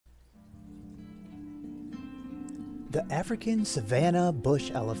The African savanna bush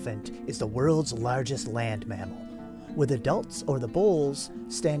elephant is the world's largest land mammal, with adults or the bulls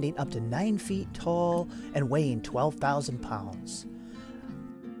standing up to 9 feet tall and weighing 12,000 pounds.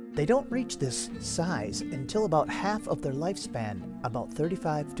 They don't reach this size until about half of their lifespan, about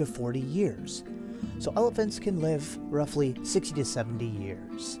 35 to 40 years. So elephants can live roughly 60 to 70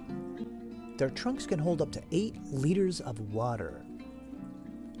 years. Their trunks can hold up to 8 liters of water,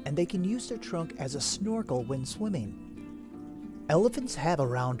 and they can use their trunk as a snorkel when swimming. Elephants have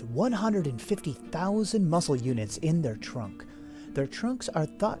around 150,000 muscle units in their trunk. Their trunks are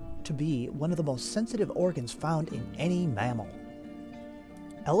thought to be one of the most sensitive organs found in any mammal.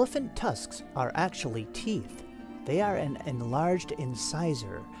 Elephant tusks are actually teeth. They are an enlarged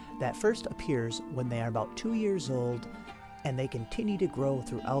incisor that first appears when they are about 2 years old, and they continue to grow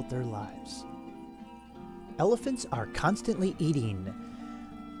throughout their lives. Elephants are constantly eating.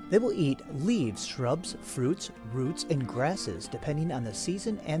 They will eat leaves, shrubs, fruits, roots, and grasses depending on the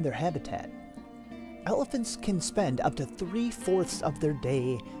season and their habitat. Elephants can spend up to 3/4 of their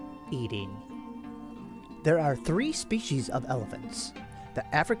day eating. There are 3 species of elephants: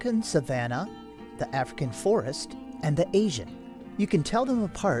 the African savanna, the African forest, and the Asian. You can tell them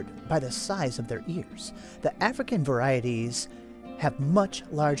apart by the size of their ears. The African varieties have much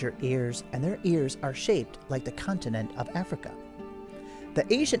larger ears, and their ears are shaped like the continent of Africa. The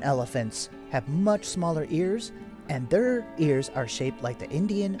Asian elephants have much smaller ears, and their ears are shaped like the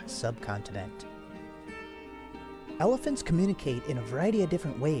Indian subcontinent. Elephants communicate in a variety of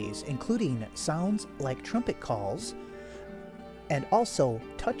different ways, including sounds like trumpet calls, and also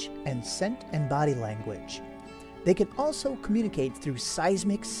touch and scent and body language. They can also communicate through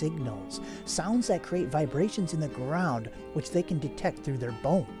seismic signals, sounds that create vibrations in the ground which they can detect through their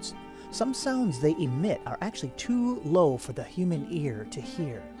bones. Some sounds they emit are actually too low for the human ear to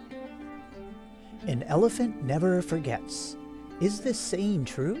hear. An elephant never forgets. Is this saying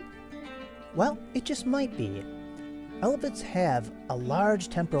true? Well, it just might be. Elephants have a large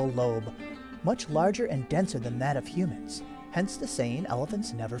temporal lobe, much larger and denser than that of humans, hence the saying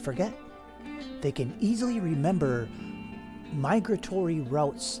elephants never forget. They can easily remember migratory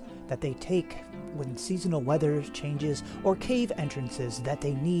routes that they take when seasonal weather changes, or cave entrances that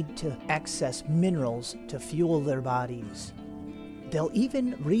they need to access minerals to fuel their bodies. They'll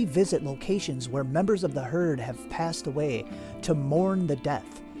even revisit locations where members of the herd have passed away to mourn the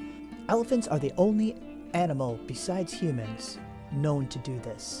death. Elephants are the only animal besides humans known to do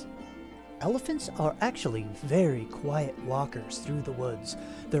this. Elephants are actually very quiet walkers through the woods.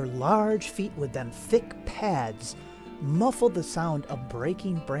 Their large feet with them thick pads muffle the sound of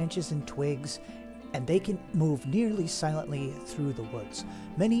breaking branches and twigs, and they can move nearly silently through the woods.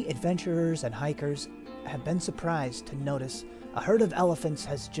 Many adventurers and hikers have been surprised to notice a herd of elephants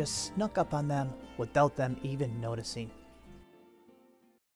has just snuck up on them without them even noticing.